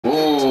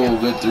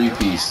Ultimate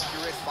three-piece.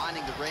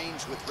 Finding the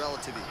range with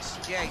relative ease.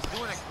 Yeah, he's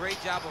doing a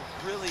great job of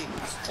really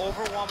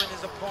overwhelming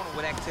his opponent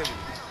with activity.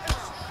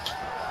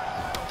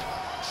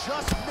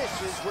 Just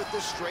misses with the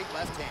straight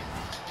left hand.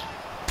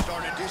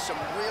 Starting to do some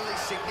really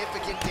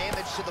significant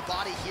damage to the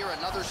body here.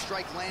 Another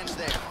strike lands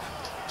there.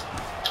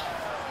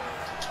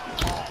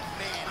 Oh,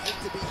 man, hate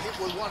to be hit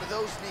with one of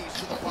those knees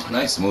to the body.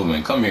 Nice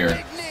movement. Come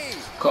here.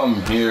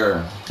 Come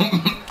here.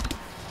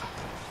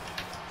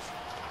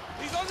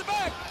 He's on the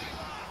back.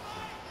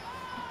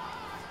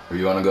 Where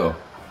you want to go?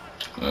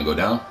 You want to go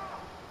down?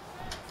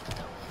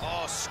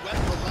 Oh, swept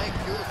the leg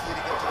beautifully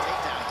to get the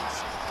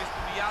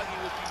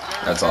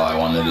takedown. That's all I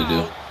wanted to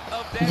do.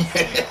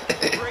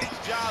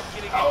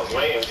 I was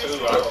waiting too.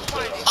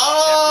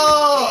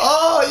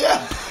 Oh, yeah.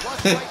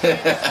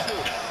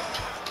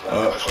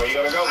 That's where you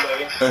gotta go,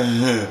 baby.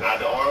 Not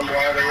the arm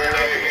bar,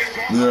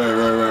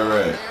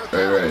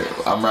 Right.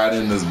 I'm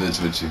riding this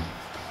bitch with you.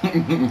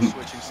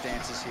 Switching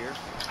stances here.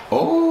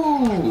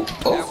 Oh,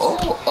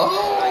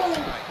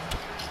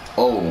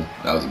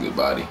 that was a good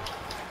body.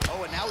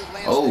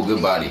 Oh,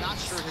 good body.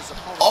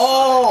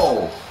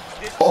 Oh,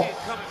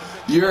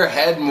 your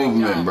head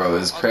movement, bro,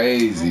 is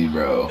crazy,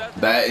 bro.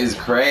 That is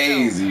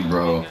crazy,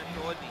 bro.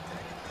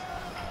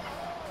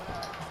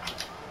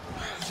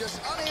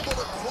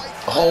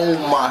 Oh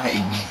my,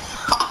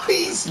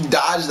 he's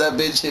dodged that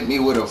bitch, hit me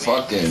with a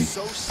fucking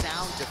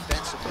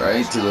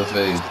right to the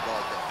face.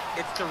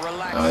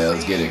 Oh yeah,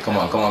 let's get it. Come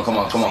on.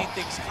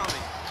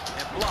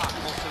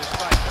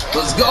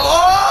 Let's go.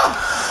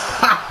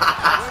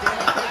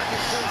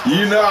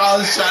 You know I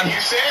was trying to.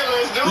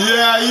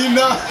 Yeah, you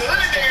know.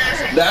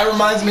 That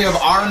reminds me of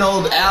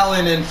Arnold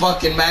Allen and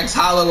fucking Max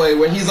Holloway,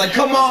 where he's like,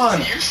 "Come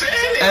on,"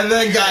 and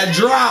then got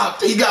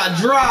dropped. He got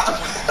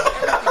dropped.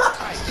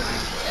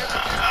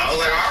 I was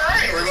like, all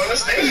right, we're gonna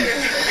stay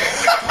here.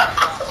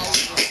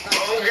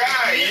 Oh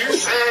God, you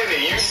said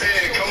it. You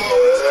said it. Come on.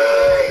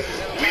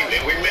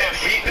 We met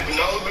feet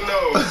nose to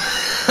nose.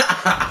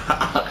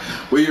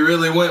 We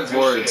really went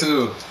for it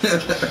too.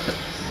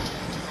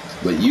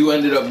 But you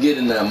ended up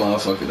getting that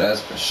motherfucker,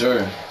 that's for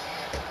sure.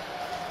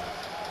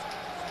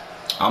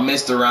 I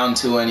missed round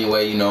 2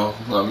 anyway, you know.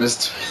 I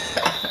missed.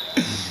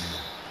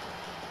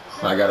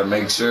 I gotta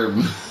make sure.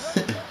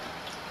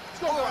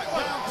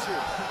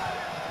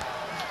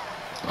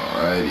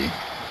 Alrighty.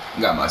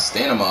 Got my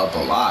stamina up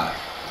a lot.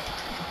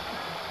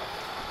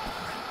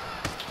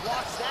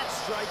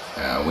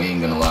 Yeah, we ain't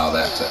gonna allow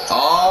that to.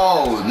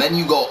 Oh, and then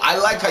you go. I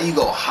like how you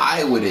go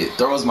high with it.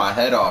 Throws my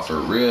head off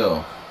for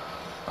real.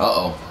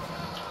 Uh-oh.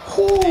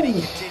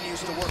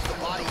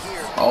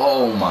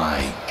 Oh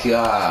my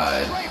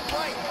God.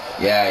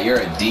 Yeah, you're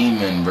a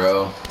demon,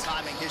 bro.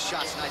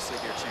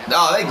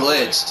 No, they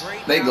glitched.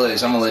 They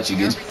glitched. I'm gonna let you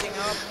get.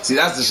 See,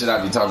 that's the shit I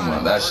be talking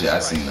about. That shit, I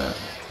seen that.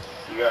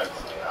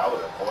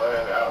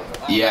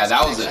 Yeah,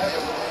 that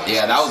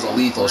was a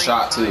lethal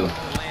shot too.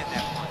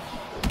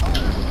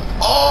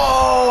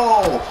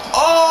 Oh!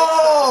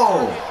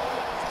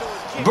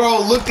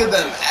 Bro, look at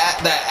them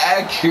that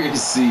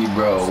accuracy,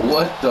 bro.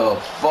 What the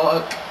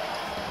fuck?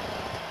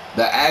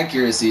 The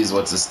accuracy is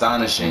what's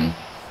astonishing.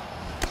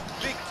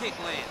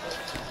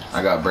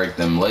 I gotta break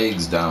them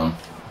legs down.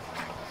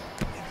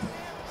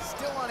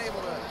 Still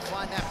unable to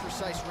find that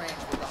precise range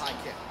with a high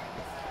kick.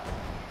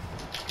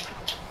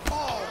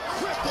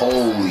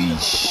 Holy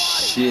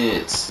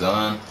shit,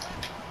 son.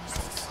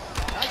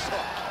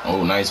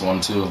 Oh, nice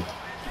one too.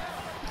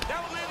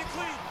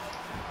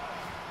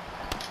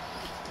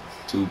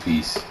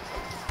 Two-piece.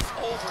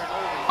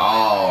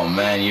 Oh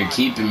man, you're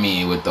keeping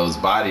me with those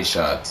body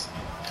shots.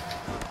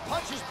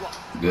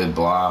 Good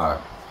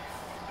block.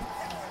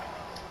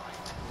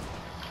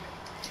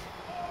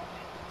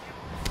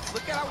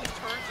 Look at how he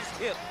turns his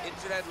hip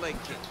into that leg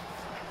kick.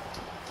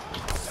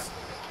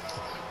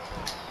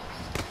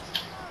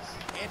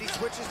 And he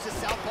switches to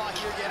southpaw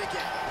here yet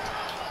again.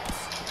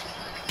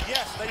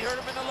 Yes, they hurt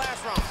him in the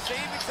last round.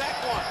 Same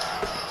exact one.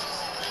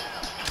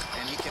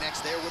 And he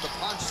connects there with a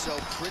punch, so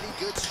pretty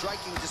good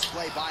striking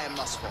display by him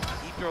thus far.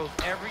 He throws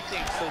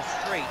everything so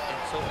straight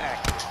and so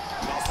accurate.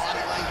 Body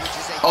language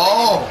is a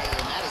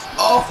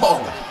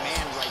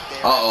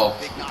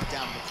big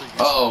knockdown in the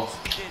previous round.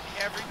 He did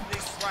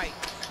everything right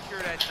to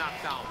secure that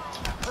knockdown.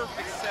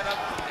 Perfect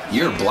setup.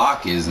 Your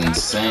block is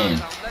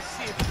insane.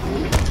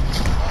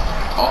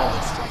 Oh.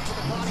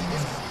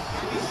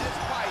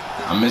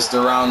 I missed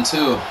round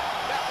 2.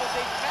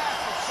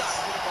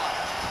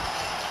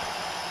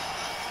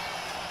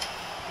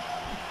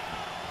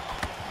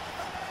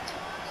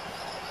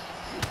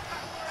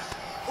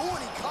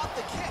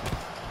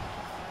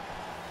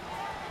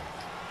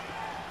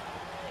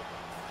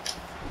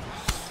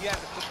 He has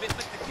a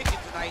commitment to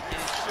kicking tonight, and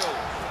it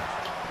shows.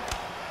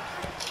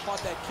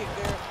 Caught that kick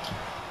there.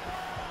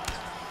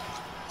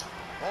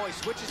 Oh, he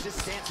switches his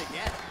stance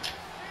again.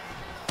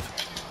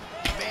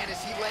 Man,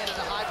 as he landed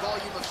a high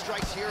volume of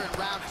strikes here in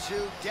round 2,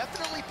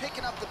 definitely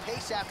picking up the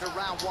pace after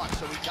round 1.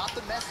 So he got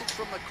the message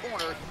from the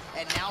corner,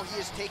 and now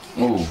he is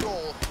taking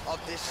control of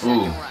this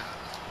second round.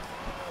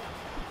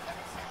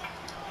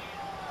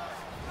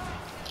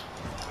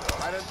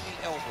 Right under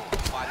the elbow.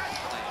 Body.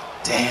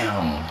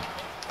 Damn.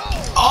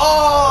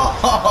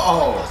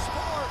 Oh!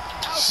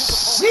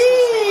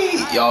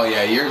 See? Oh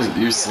yeah,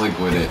 you're slick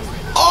with it.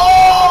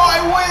 Oh,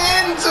 I went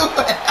into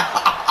it.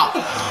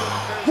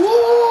 Woo!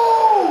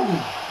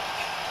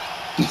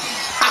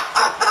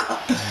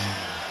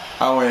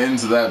 I went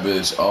into that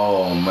bitch.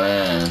 Oh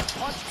man.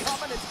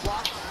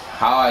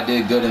 How I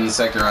did good in the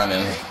second round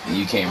and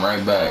you came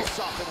right back.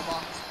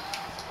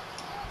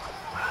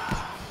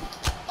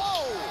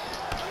 Oh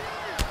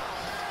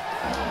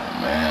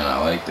man, I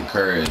like the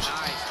courage.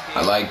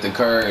 I like the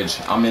courage.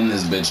 I'm in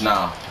this bitch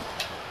now.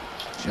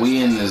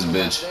 We in this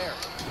bitch.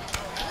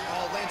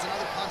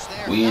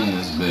 We in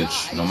this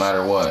bitch, no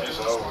matter what.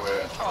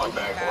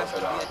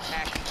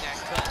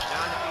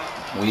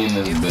 We in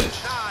this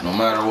bitch, no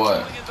matter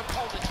what.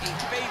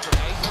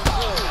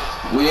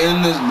 We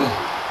in this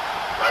bitch.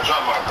 I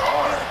dropped my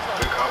guard.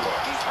 Good combo.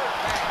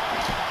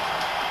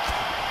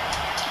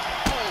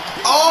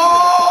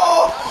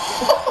 Oh!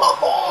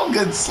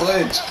 Good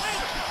switch.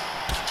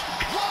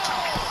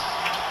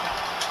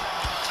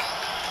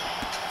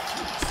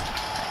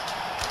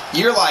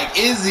 You're like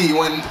Izzy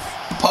when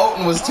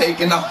Potent was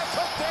taking off.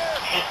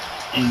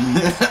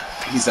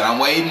 He said, I'm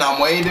waiting, I'm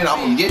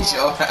gonna get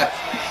you.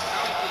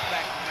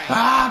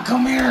 Ah,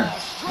 come here.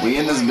 We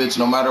in this bitch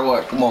no matter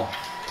what. Come on.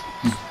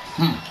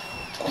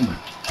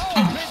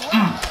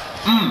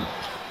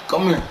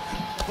 Come here.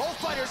 Both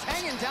fighters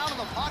hanging down in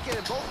the pocket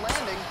and both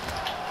landing.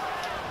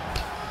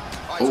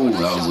 Oh,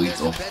 that was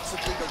lethal.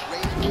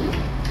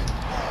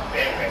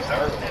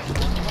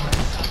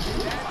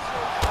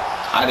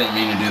 I didn't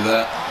mean to do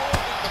that.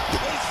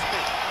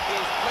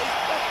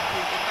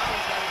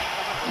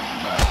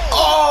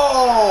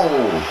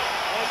 Oh!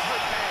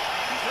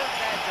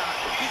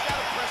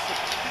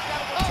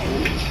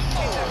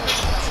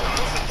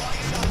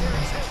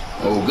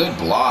 Oh, good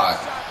block.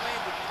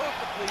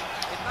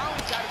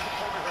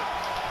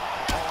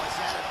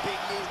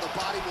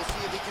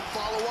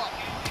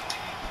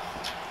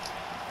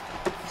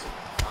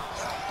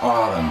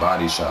 Oh, them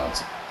body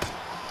shots.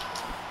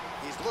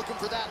 He's looking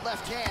for that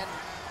left hand.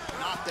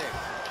 Not there.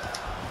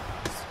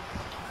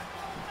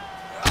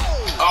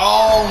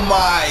 Oh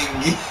my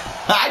God.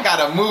 I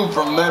gotta move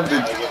from them.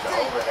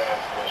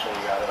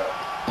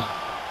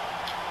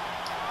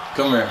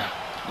 Come here.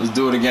 Let's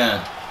do it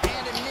again.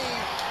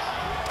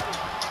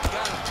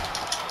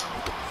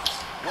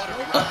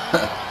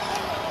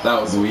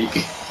 That was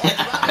weak.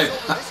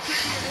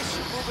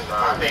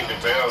 I think the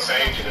bell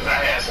saved you because I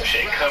had some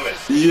shit coming.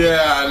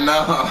 Yeah,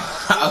 no.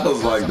 I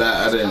was like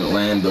that. I didn't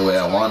land the way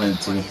I wanted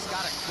to.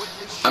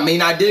 I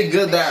mean, I did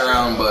good that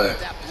round, but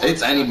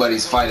it's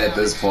anybody's fight at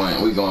this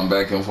point. We going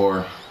back and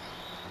forth.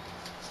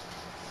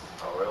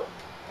 Oh, really?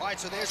 Alright,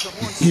 so there's some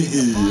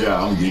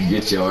yeah, I'm gonna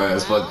get your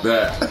ass. Fuck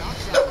that.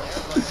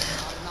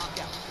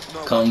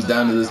 Comes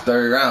down to this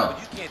third round.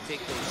 You can't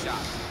take those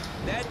shots.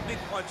 That big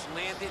punch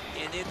landed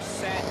and it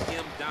sat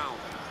him down.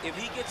 If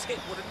he gets hit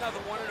with another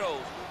one of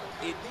those,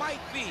 it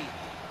might be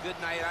good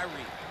night,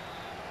 Irene.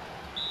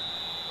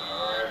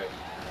 All right.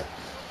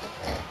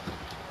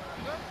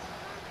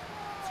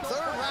 Third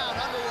round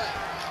underway.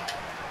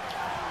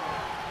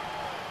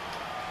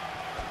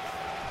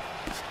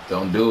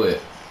 Don't do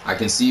it. I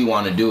can see you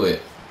want to do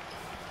it.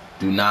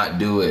 Do not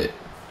do it.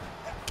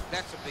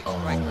 That's a big Oh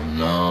strike right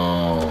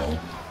no.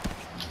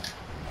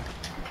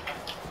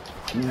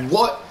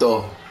 What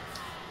the?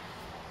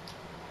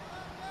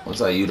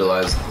 Once I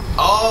utilize.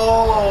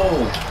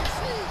 Oh!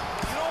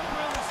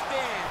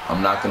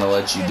 I'm not gonna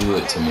let you do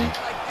it to me.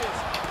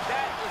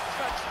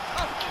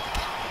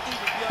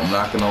 I'm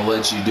not gonna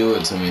let you do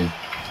it to me.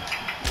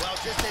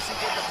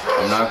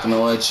 I'm not gonna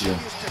let you.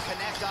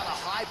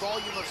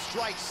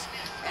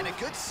 And a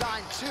good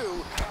sign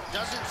too,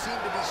 doesn't seem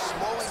to be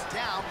slowing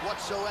down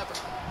whatsoever.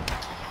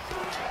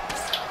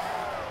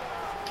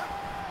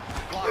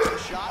 Blocks the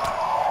shot.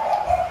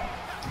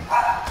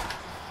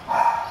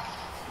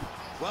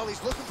 Well,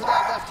 he's looking for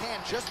that left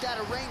hand, just out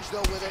of range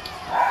though with it.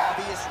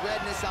 Obvious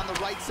redness on the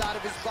right side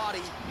of his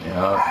body.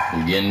 Yeah,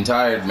 you're getting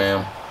tired,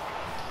 man.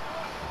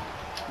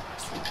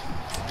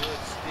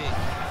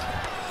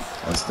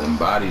 That's them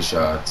body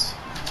shots.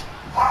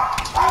 Oh,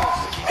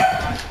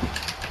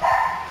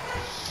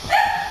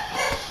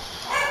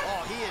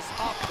 he is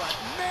up, but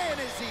man,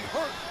 is he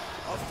hurt.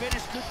 A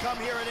finish could come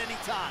here at any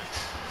time.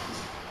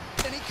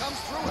 And he comes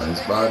through with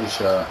Nice body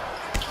shot.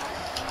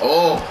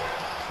 Oh!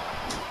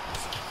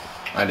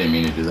 I didn't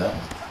mean to do that.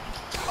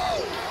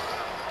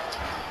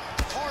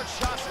 Hard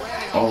shots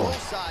landing on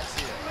both sides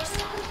here.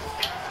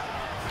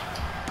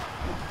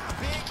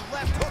 Big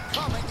left hook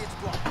coming, it's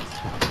blocked.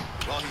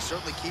 Well, he's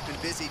certainly keeping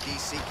busy,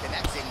 DC,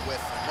 connecting with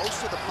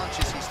most of the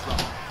punches he's thrown.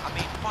 I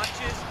mean,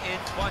 punches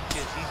and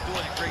bunches. He's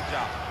doing a great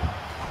job.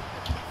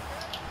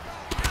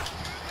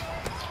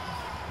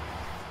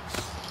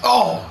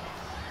 Oh!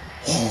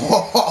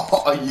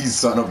 Oh, you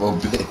son of a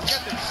bitch.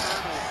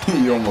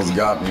 You almost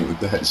got me with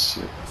that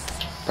shit.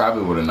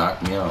 Probably would have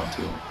knocked me out,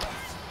 too.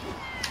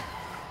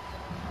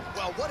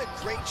 Well, what a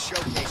great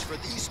showcase for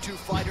these two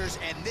fighters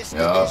and this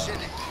division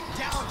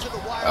down to the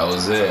wire. That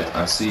was it.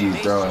 I see you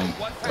throwing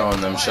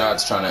them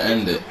shots, trying to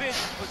end it.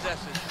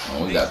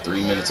 Oh, we got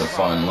 3 minutes of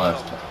fun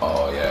left.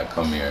 Oh yeah,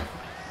 come here.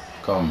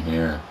 Come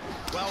here.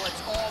 Well,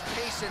 it's all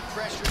pace and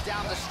pressure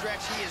down the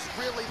stretch. He is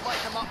really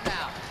lighting them up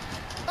now.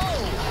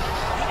 Oh!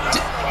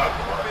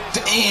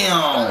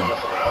 Damn!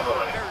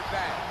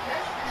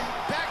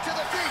 Back to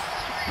the feet.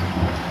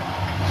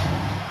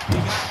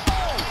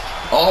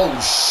 Oh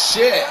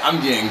shit! I'm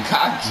getting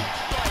cocky.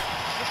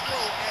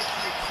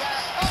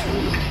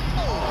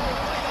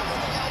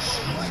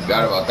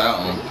 Forgot about that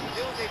one. It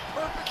was a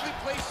perfectly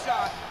placed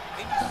shot,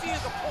 and you see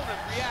his opponent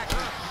reacting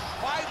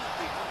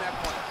violently from that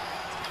point.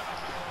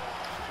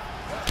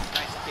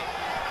 Nice kick.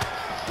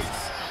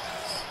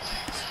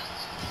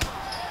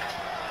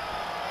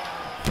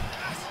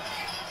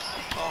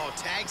 Oh,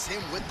 tags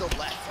him with the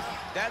left.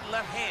 That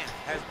left hand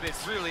has been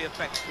really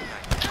effective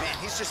tonight. Man,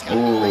 he's just got a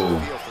great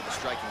feel for the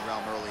striking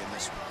realm early in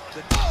this one.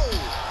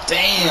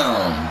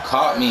 Damn!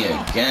 Caught me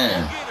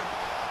again.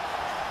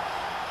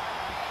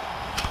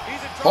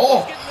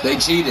 Oh! They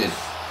cheated.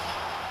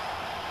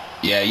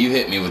 Yeah, you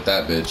hit me with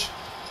that bitch.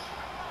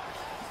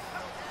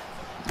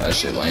 That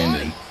shit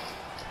landed.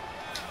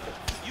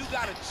 You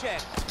gotta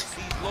check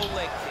these low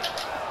leg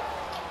kicks.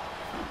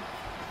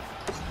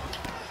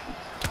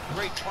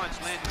 Great punch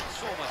landing with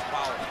so much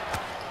power.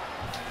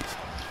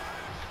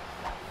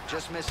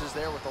 Just misses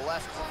there with the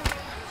left.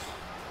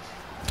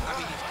 I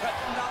mean, he's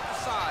cutting out the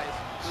size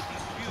with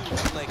these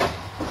beautiful leg kicks.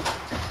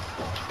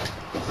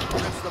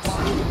 Rips the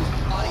body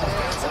there.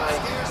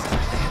 Upstairs.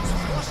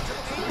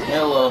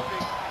 Hello.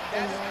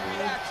 That's the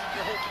reaction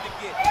you're hoping to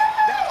get.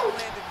 That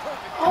landed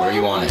perfect. Where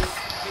you want it?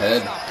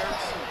 Head?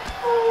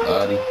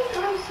 Body?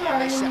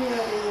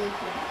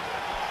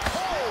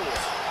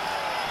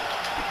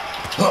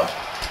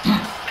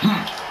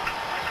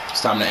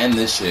 It's time to end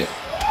this shit.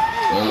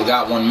 We only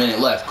got 1 minute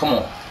left. Come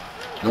on.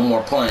 No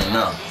more playing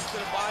now.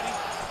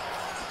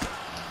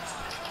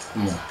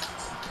 Come on.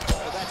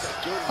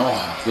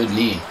 Oh, good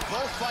knee.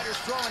 Both fighters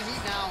throwing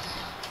heat now.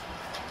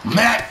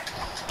 Matt!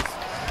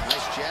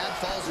 Nice jab,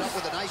 follows up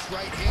with a nice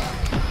right hand.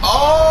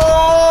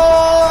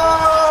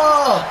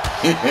 Oh!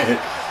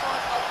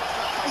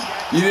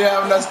 You didn't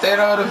have enough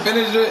stamina to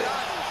finish it?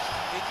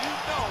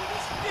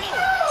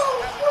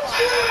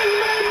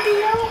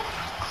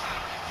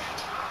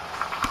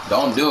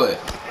 Don't do it.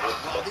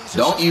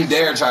 Don't you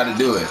dare try to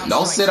do it.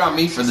 Don't sit on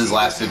me for this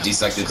last 50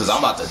 seconds because I'm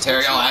about to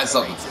tear your ass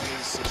up. Yeah, I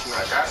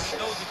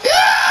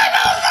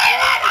know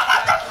that. I'm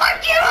about to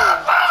fuck you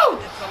up,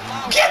 bro.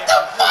 Get the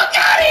fuck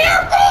out of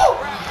here, bro.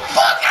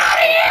 Fuck out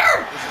of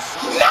here.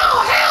 No,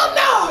 hell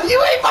no.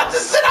 You ain't about to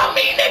sit on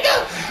me,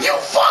 nigga. You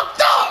fucked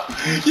up.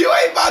 You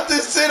ain't about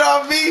to sit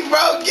on me,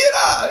 bro. Get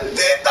up.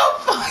 Get the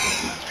fuck.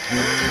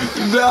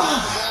 No.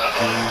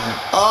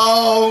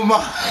 Oh my.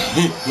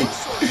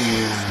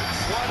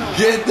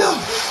 Get the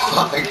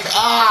fuck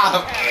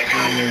up.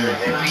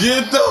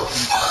 Get the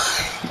fuck.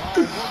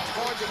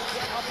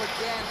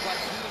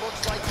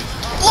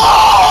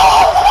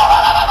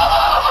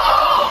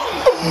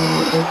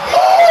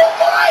 Oh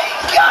my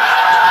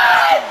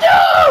god,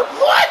 dude!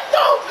 What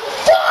the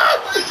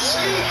fuck?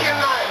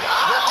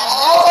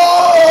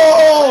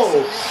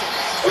 Oh!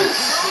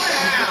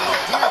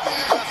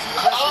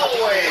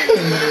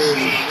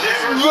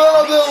 Bro,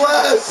 the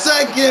last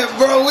second,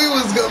 bro, we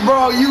was good,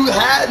 bro. You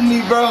had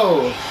me,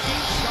 bro.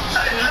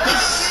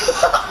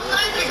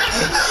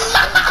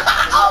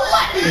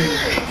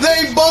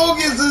 They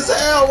bogus as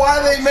hell.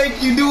 Why they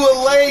make you do a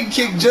leg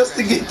kick just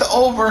to get the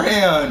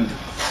overhand?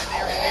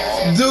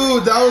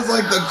 Dude, that was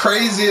like the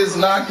craziest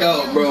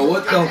knockout, bro.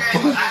 What the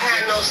fuck? I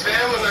had no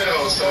stamina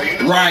though, so you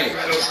right.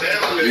 had no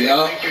stamina.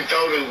 Yep. You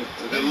throw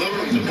the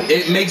little.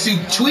 It makes you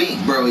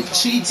tweak, bro. It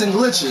cheats and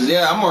glitches.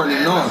 Yeah, I'm already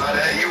knowing.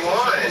 You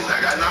won. I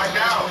got knocked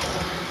out.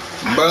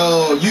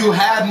 Bro, you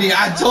had me.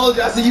 I told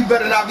you. I said you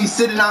better not be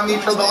sitting on me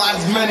for the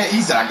last minute.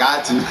 He said I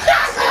got to.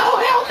 I said,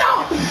 oh hell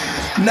no.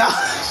 Nah.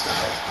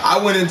 I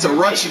went into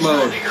rush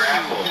mode. I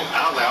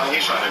was like, oh,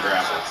 he's trying to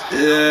grapple.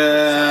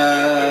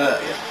 Yeah.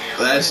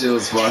 That shit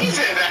was fun. He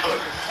said that.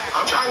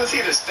 I'm trying to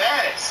see the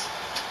stats.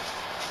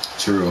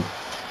 True.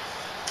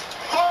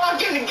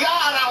 Fucking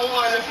God, I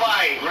won the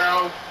fight,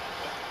 bro.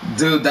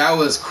 Dude, that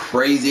was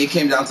crazy. It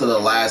came down to the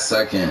last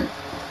second.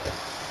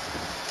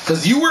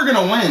 Because you were going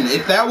to win.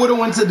 If that would have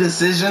went to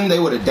decision, they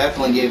would have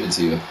definitely gave it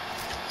to you.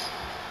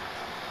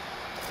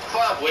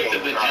 Fuck with the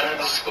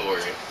vagina score.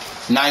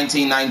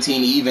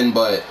 19-19 even,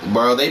 but,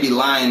 bro, they be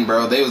lying,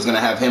 bro. They was going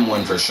to have him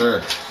win for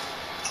sure.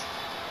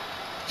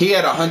 He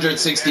had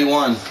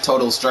 161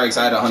 total strikes.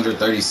 I had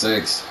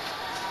 136.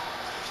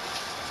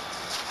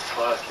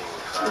 Fucking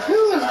Christ.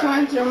 Who was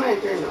going through my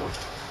journal?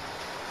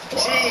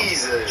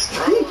 Jesus,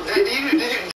 bro. Did you